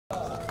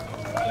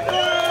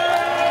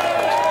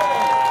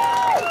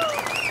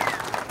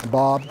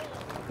Bob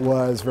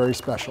was very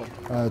special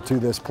to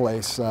this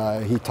place.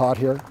 He taught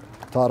here,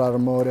 taught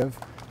automotive.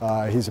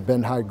 He's a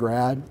Bend High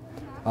grad.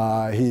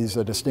 He's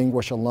a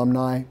distinguished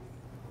alumni,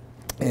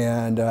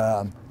 and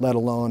let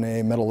alone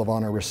a Medal of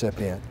Honor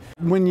recipient.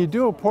 When you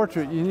do a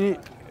portrait,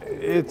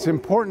 it's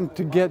important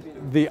to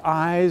get the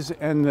eyes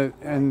and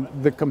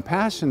the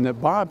compassion that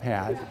Bob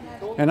had,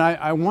 and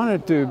I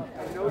wanted to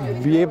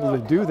be able to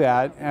do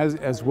that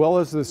as well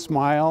as the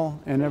smile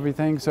and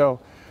everything. So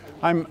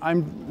I'm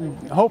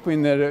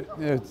hoping that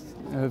it's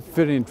a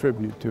fitting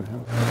tribute to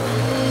him.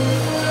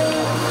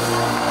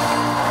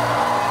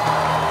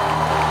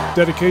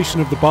 Dedication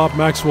of the Bob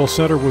Maxwell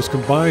Center was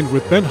combined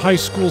with Bend High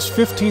School's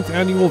 15th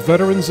Annual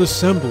Veterans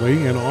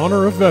Assembly in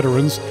honor of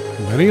veterans,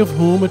 many of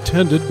whom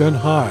attended Bend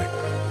High.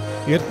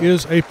 It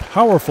is a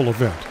powerful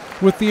event,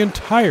 with the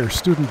entire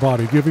student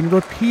body giving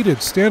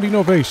repeated standing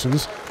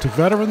ovations to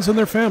veterans and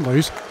their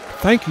families,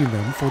 thanking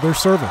them for their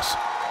service.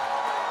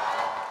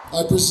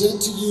 I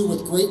present to you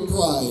with great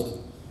pride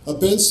a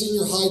Bend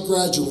Senior High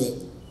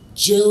graduate,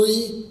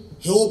 Jerry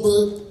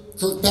Hilbert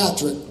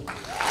Kirkpatrick.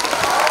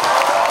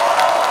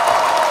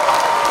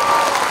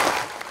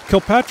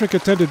 Kilpatrick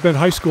attended Bend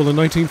High School in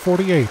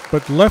 1948,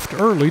 but left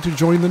early to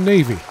join the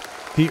Navy.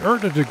 He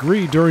earned a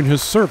degree during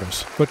his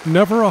service, but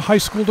never a high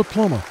school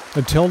diploma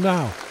until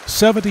now,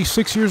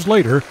 76 years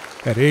later,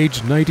 at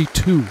age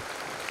 92.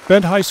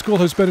 Bend High School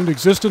has been in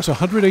existence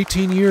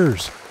 118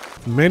 years.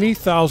 Many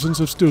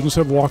thousands of students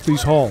have walked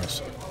these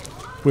halls.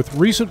 With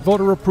recent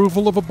voter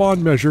approval of a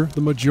bond measure,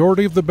 the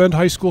majority of the Bend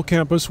High School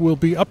campus will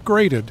be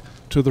upgraded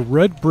to the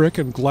red brick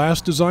and glass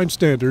design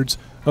standards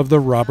of the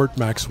Robert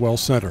Maxwell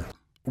Center.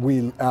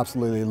 We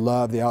absolutely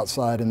love the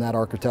outside and that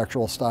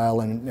architectural style,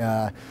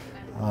 and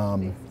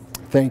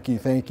thank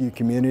you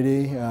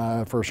community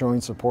for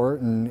showing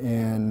support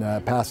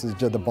and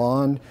passage of the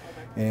bond,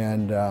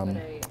 and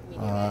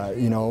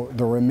you know,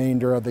 the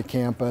remainder of the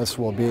campus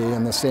will be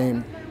in the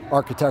same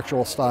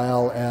architectural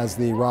style as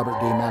the Robert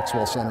D.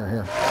 Maxwell Center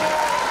here.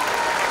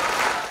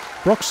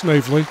 Brooks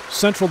Snavely,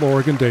 Central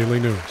Oregon Daily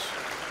News.